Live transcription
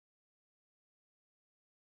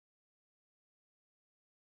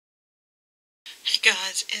Hey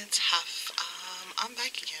guys, it's Huff. I'm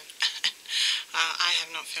back again. I have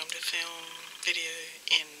not filmed a film video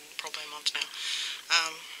in probably a month now.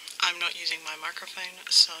 I'm not using my microphone,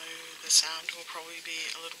 so the sound will probably be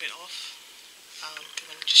a little bit off, because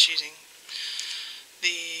I'm just using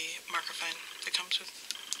the microphone that comes with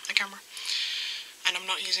the camera. And I'm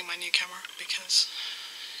not using my new camera because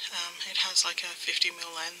it has like a 50mm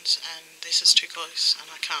lens and this is too close and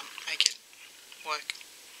I can't make it work.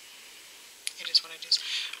 It is what it is.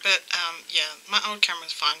 But yeah, my old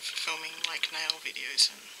camera's fine for filming like nail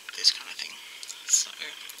videos and this kind of thing. So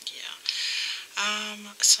yeah.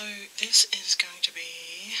 So this is going to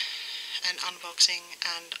be an unboxing,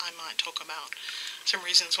 and I might talk about some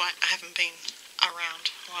reasons why I haven't been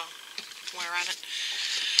around while we're at it.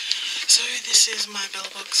 So this is my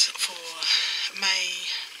Bellabox for May.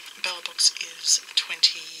 Bellabox is $20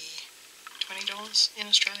 in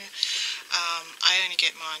Australia. I only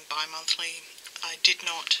get mine bi-monthly. I did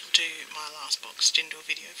not do my last box, didn't do a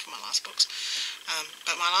video for my last box.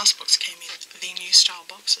 But my last box came in the new style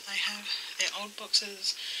box that they have. Their old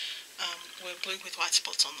boxes were blue with white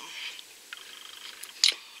spots on them,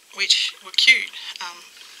 which were cute.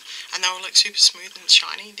 And they were like super smooth and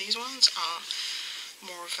shiny. These ones are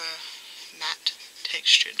more of a matte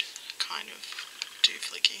textured kind of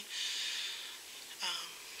doohickey.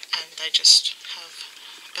 And they just have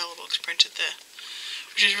Bellabox printed there,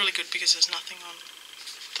 which is really good because there's nothing on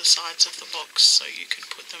the sides of the box, so you could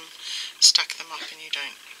put them, stack them up, and you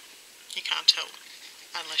can't tell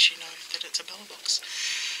unless you know that it's a Bellabox.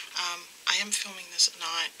 I am filming this at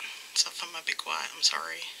night, so if I'm a bit quiet, I'm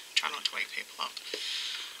sorry. Try not to wake people up.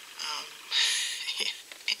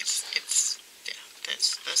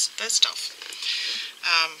 There's stuff.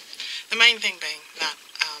 The main thing being that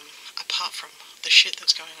apart from the shit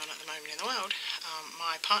that's going on at the moment in the world,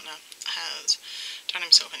 my partner has done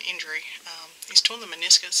himself an injury. He's torn the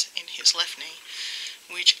meniscus in his left knee,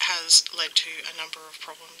 which has led to a number of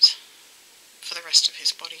problems for the rest of his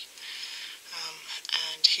body.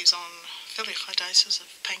 And he's on fairly high doses of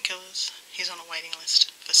painkillers. He's on a waiting list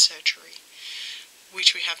for surgery,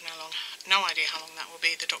 which we have no idea how long that will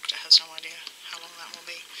be. The doctor has no idea how long that will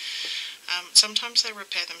be. Sometimes they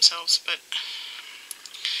repair themselves, but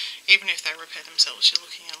even if they repair themselves, you're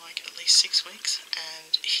looking at like at least 6 weeks,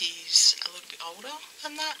 and he's a little bit older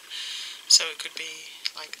than that, so it could be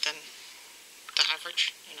like the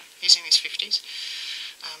average, he's in his 50s,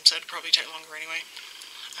 so it'd probably take longer anyway.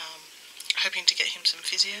 Hoping to get him some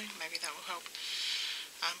physio, maybe that will help.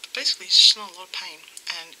 But basically it's just not a lot of pain,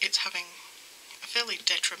 and it's having a fairly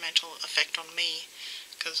detrimental effect on me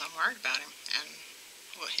because I'm worried about him and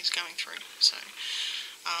what he's going through. So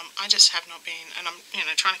I just have not been, and I'm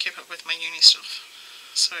trying to keep up with my uni stuff,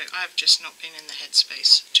 so I've just not been in the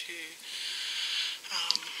headspace to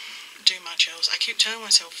do much else. I keep telling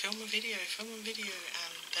myself, film a video, and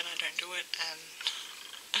then I don't do it, and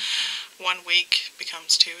 1 week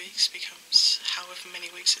becomes 2 weeks, becomes however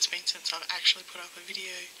many weeks it's been since I've actually put up a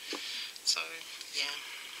video. So yeah,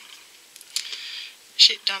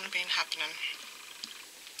 shit done been happening.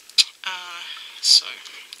 So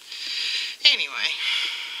anyway,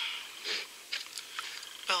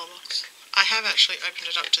 Bellabox. I have actually opened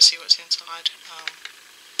it up to see what's inside.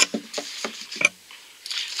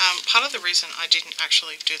 Part of the reason I didn't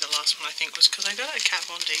actually do the last one, I think, was because I got a Kat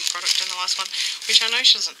Von D product in the last one, which I know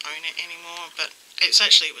she doesn't own it anymore, but it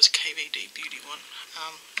was a KVD beauty one.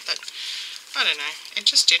 But I don't know, it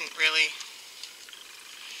just didn't really,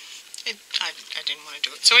 I didn't want to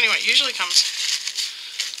do it. So anyway, it usually comes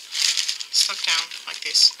stuck down like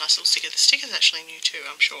this, nice little sticker. The sticker's actually new too,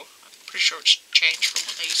 I'm sure. I'm pretty sure it's changed from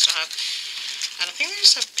what they used to have. And I think they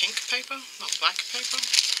just have pink paper, not black paper.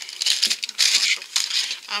 I'm not sure.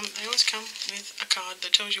 They always come with a card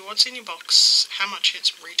that tells you what's in your box, how much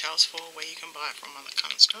it retails for, where you can buy it from, all that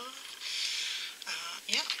kind of stuff.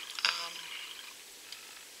 Yeah.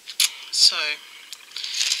 So,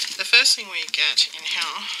 the first thing we get in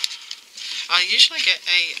here, I usually get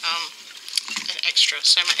an extra.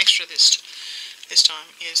 So my extra this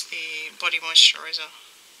time is the body moisturizer,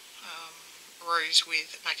 rose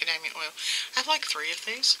with macadamia oil. I have like 3 of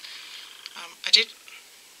these. I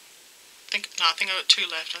think I've got 2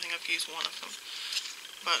 left. I think I've used 1 of them.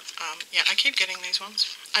 But yeah, I keep getting these ones.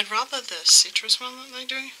 I'd rather the citrus one that they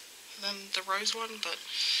do than the rose one, but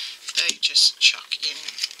they just chuck in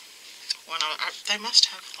one. They must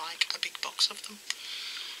have like a big box of them.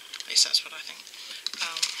 At least that's what I think.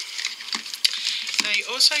 They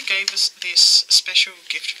also gave us this special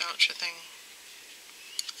gift voucher thing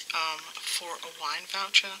for a wine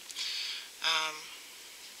voucher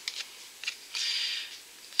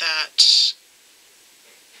that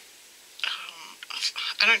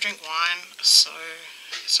don't drink wine, so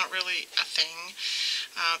it's not really a thing.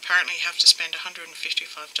 Apparently you have to spend $155.88.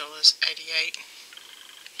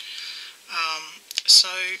 So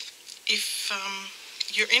if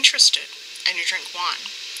you're interested and you drink wine,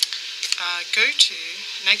 go to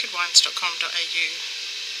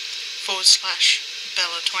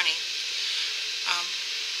nakedwines.com.au/Bella20.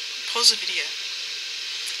 Pause the video,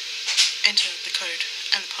 enter the code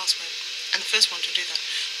and the password, and the first one to do that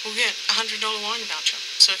will get a $100 wine voucher.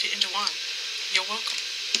 So if you're into wine, you're welcome.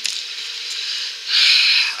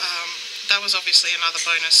 That was obviously another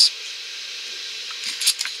bonus.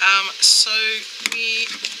 So we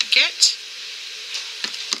get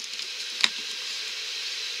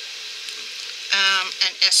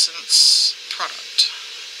an essence product.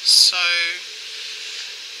 So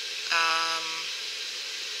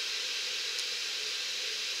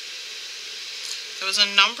there was a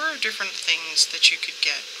number of different things that you could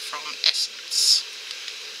get from Essence.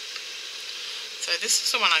 So this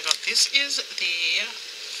is the one I got. This is the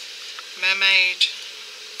Mermaid,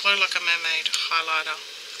 Glow Like a Mermaid highlighter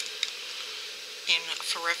in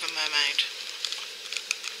Forever Mermaid.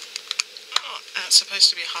 And it's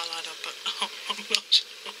supposed to be a highlighter, but I'm not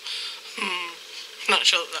sure. Not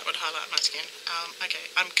sure that would highlight my skin.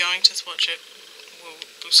 Okay, I'm going to swatch it.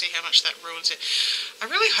 We'll see how much that ruins it. I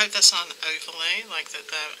really hope that's not an overlay, like that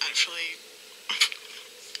they're actually...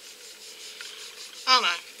 I don't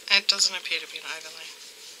know, it doesn't appear to be an overlay.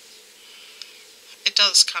 It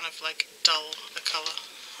does kind of like dull the colour.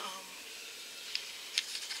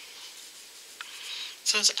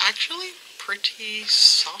 So it's actually pretty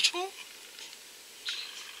subtle.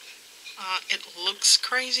 It looks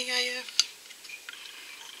crazy AF.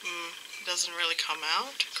 Doesn't really come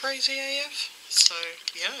out crazy AF. So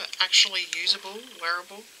yeah, actually usable,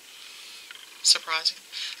 wearable, surprising.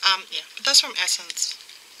 Yeah, but that's from Essence.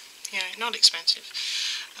 You know, not expensive.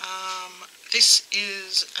 This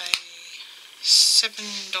is a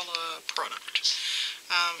 $7 product.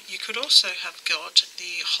 You could also have got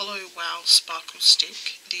the Hollow Wow Sparkle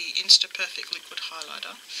Stick, the Insta Perfect Liquid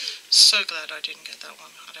Highlighter. So glad I didn't get that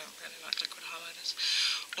one. I don't really like liquid highlighters.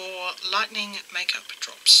 Or Lightning Makeup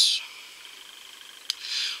Drops.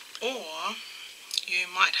 Or you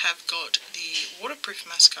might have got the Waterproof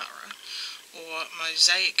Mascara or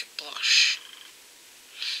Mosaic Blush.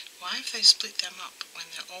 Why have they split them up when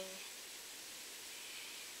they're all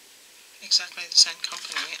exactly the same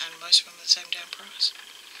company and most of them the same damn price?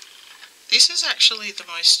 This is actually the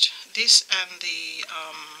most, this and the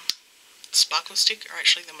Sparkle Stick are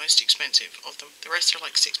actually the most expensive of them. The rest are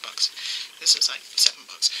like $6. This is like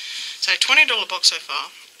 $7. So $20 box so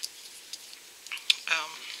far.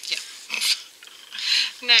 Yeah.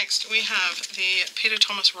 Next we have the Peter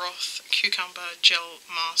Thomas Roth Cucumber Gel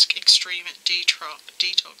Mask Extreme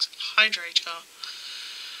Detox Hydrator.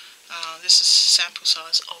 This is sample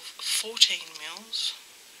size of 14 mils.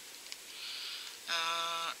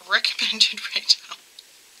 Recommended retail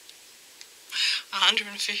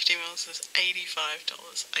 150 mils is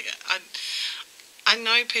 $85. Okay, I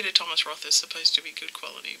know Peter Thomas Roth is supposed to be good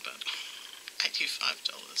quality, but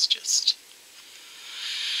 $85 just...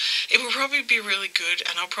 It will probably be really good,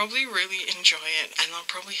 and I'll probably really enjoy it, and I'll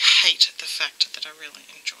probably hate the fact that I really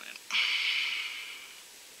enjoy it.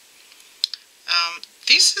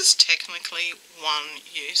 This is technically one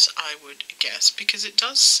use, I would guess, because it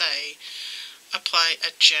does say apply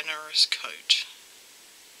a generous coat.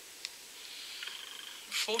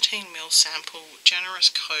 14ml sample, generous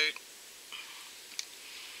coat.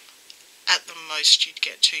 At the most you'd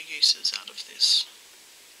get 2 uses out of this.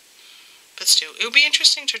 But still, it'll be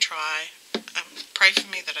interesting to try. Pray for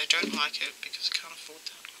me that I don't like it because I can't afford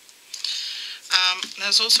that.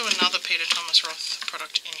 There's also another Peter Thomas Roth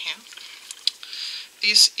product in here.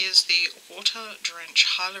 This is the Water Drench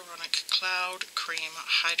Hyaluronic Cloud Cream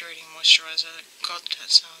Hydrating Moisturizer. God, that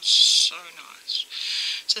sounds so nice.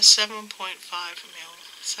 It's a 7.5ml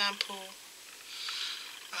sample.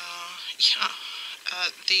 Yeah.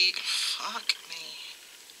 Fuck me.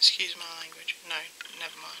 Excuse my language. No,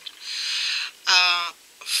 never mind.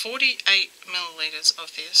 48 milliliters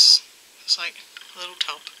of this. It's like a little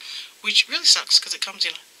tub, which really sucks because it comes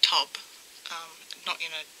in a tub, not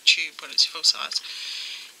in a tube when it's full size,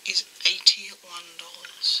 is $81.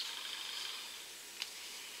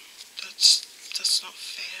 That's not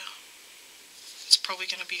fair. It's probably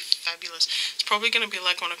going to be fabulous. It's probably going to be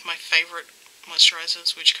like one of my favourite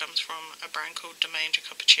moisturisers, which comes from a brand called Domaine de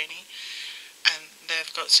Cappuccini, and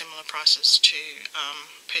they've got similar prices to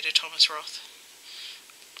Peter Thomas Roth.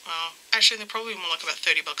 Well, actually they're probably more like about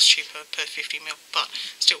 $30 cheaper per 50ml, but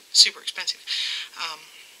still super expensive.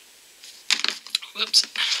 Whoops.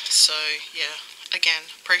 So yeah, again,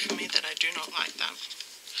 pray for me that I do not like them.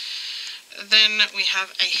 Then we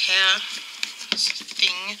have a hair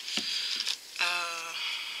thing.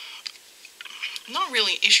 Not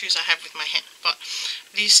really issues I have with my hair, but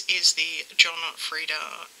this is the John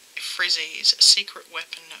Frieda Frizzy's Secret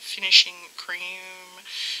Weapon Finishing Cream.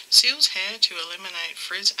 Seals hair to eliminate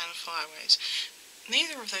frizz and flyaways.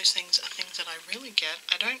 Neither of those things are things that I really get.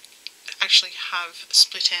 I don't actually have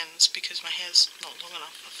split ends because my hair's not long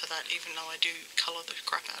enough for that, even though I do colour the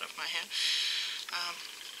crap out of my hair.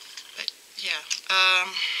 But yeah,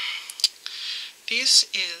 this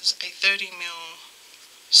is a 30ml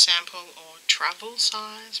sample or travel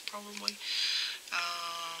size probably,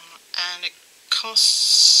 and it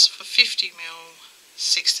costs for 50ml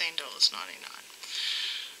 $16.99.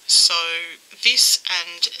 So this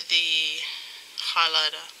and the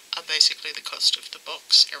highlighter are basically the cost of the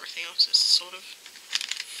box. Everything else is sort of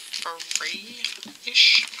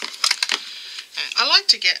free-ish. I like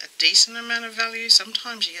to get a decent amount of value.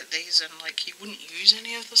 Sometimes you get these and like you wouldn't use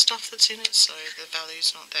any of the stuff that's in it, so the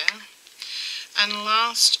value's not there. And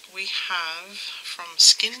last we have from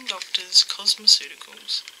Skin Doctors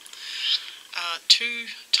Cosmeceuticals, 2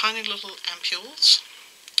 tiny little ampules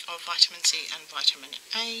of vitamin C and vitamin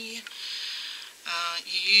A.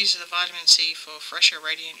 You use the vitamin C for fresher,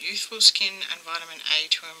 radiant, youthful skin, and vitamin A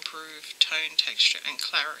to improve tone, texture, and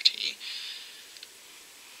clarity.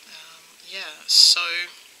 Yeah, so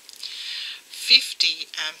 50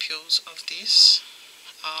 ampules of this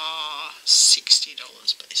are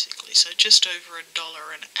 $60 basically, so just over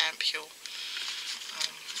 $1 an ampule.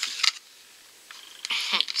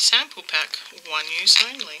 Sample pack, 1 use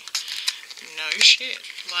only. No shit.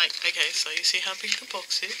 Like, okay, so you see how big the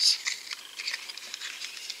box is?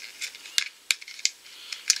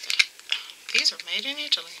 These are made in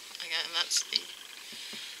Italy. Okay, and that's the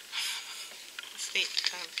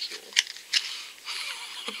ampule.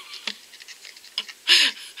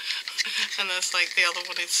 And that's like the other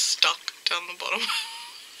one is stuck down the bottom.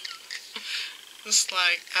 It's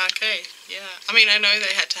like, okay, yeah. I mean, I know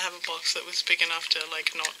they had to have a box that was big enough to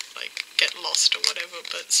like not like get lost or whatever,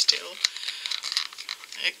 but still,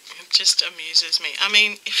 it just amuses me. I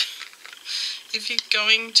mean, if you're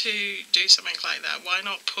going to do something like that, why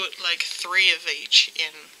not put like 3 of each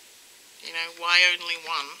in? You know, why only 1?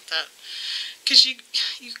 That, because you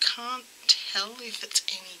can't tell if it's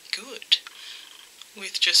any good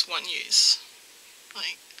with just 1 use.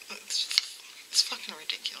 Like, it's fucking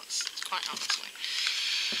ridiculous, quite honestly.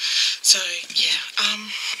 So yeah,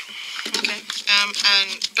 okay.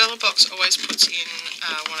 And Bellabox always puts in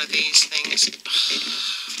one of these things.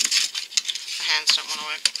 My hands don't want to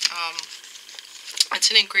work. It's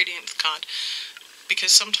an ingredients card,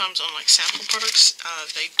 because sometimes on like sample products,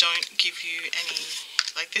 they don't give you any.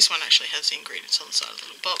 Like this one actually has the ingredients on the side of the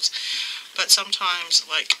little box, but sometimes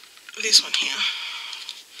like this one here,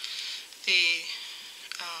 the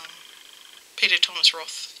Peter Thomas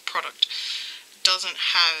Roth product doesn't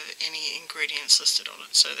have any ingredients listed on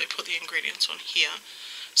it, so they put the ingredients on here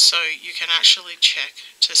so you can actually check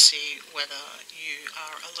to see whether you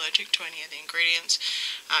are allergic to any of the ingredients.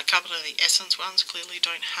 A couple of the Essence ones clearly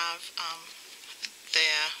don't have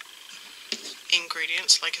their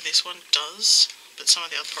ingredients, like this one does, but some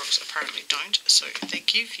of the other products apparently don't, so they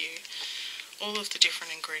give you all of the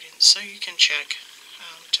different ingredients so you can check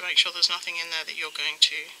to make sure there's nothing in there that you're going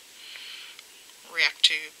to react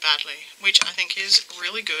to badly, which I think is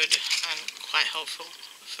really good and quite helpful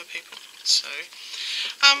for people. So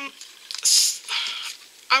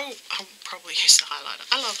I'll probably use the highlighter.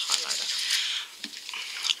 I love highlighter.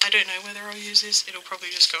 I don't know whether I'll use this. It'll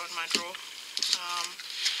probably just go in my drawer.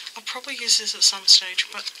 I'll probably use this at some stage,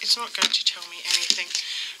 but it's not going to tell me anything.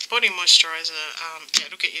 Body moisturizer, yeah,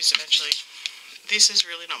 it'll get used eventually. This is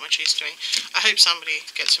really not much use to me. I hope somebody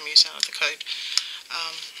gets some use out of the code.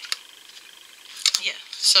 Yeah,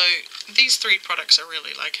 so these 3 products are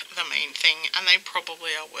really like the main thing, and they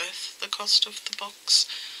probably are worth the cost of the box.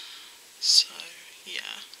 So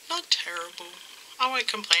yeah, not terrible. I won't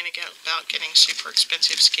complain about getting super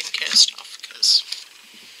expensive skincare stuff, because,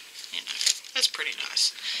 you know, that's pretty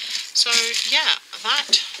nice. So yeah,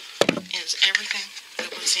 that is everything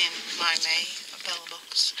that was in my May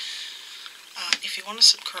Bellabox. If you want to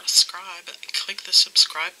subscribe, click the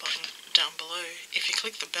subscribe button down below. If you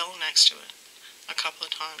click the bell next to it a couple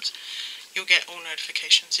of times, you'll get all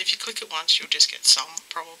notifications. If you click it once, you'll just get some,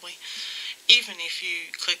 probably. Even if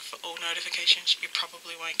you click for all notifications, you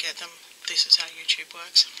probably won't get them. This is how YouTube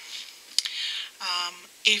works.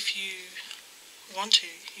 If you want to,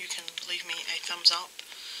 you can leave me a thumbs up.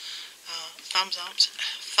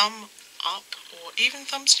 Thumb up or even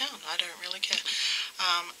thumbs down. I don't really care.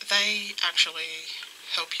 They actually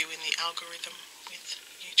help you in the algorithm with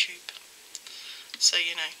YouTube. So,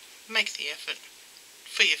 you know, make the effort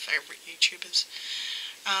for your favourite YouTubers.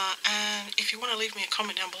 And if you want to leave me a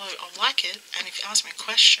comment down below, I'll like it. And if you ask me a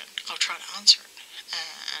question, I'll try to answer it.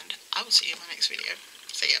 And I will see you in my next video.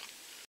 See ya.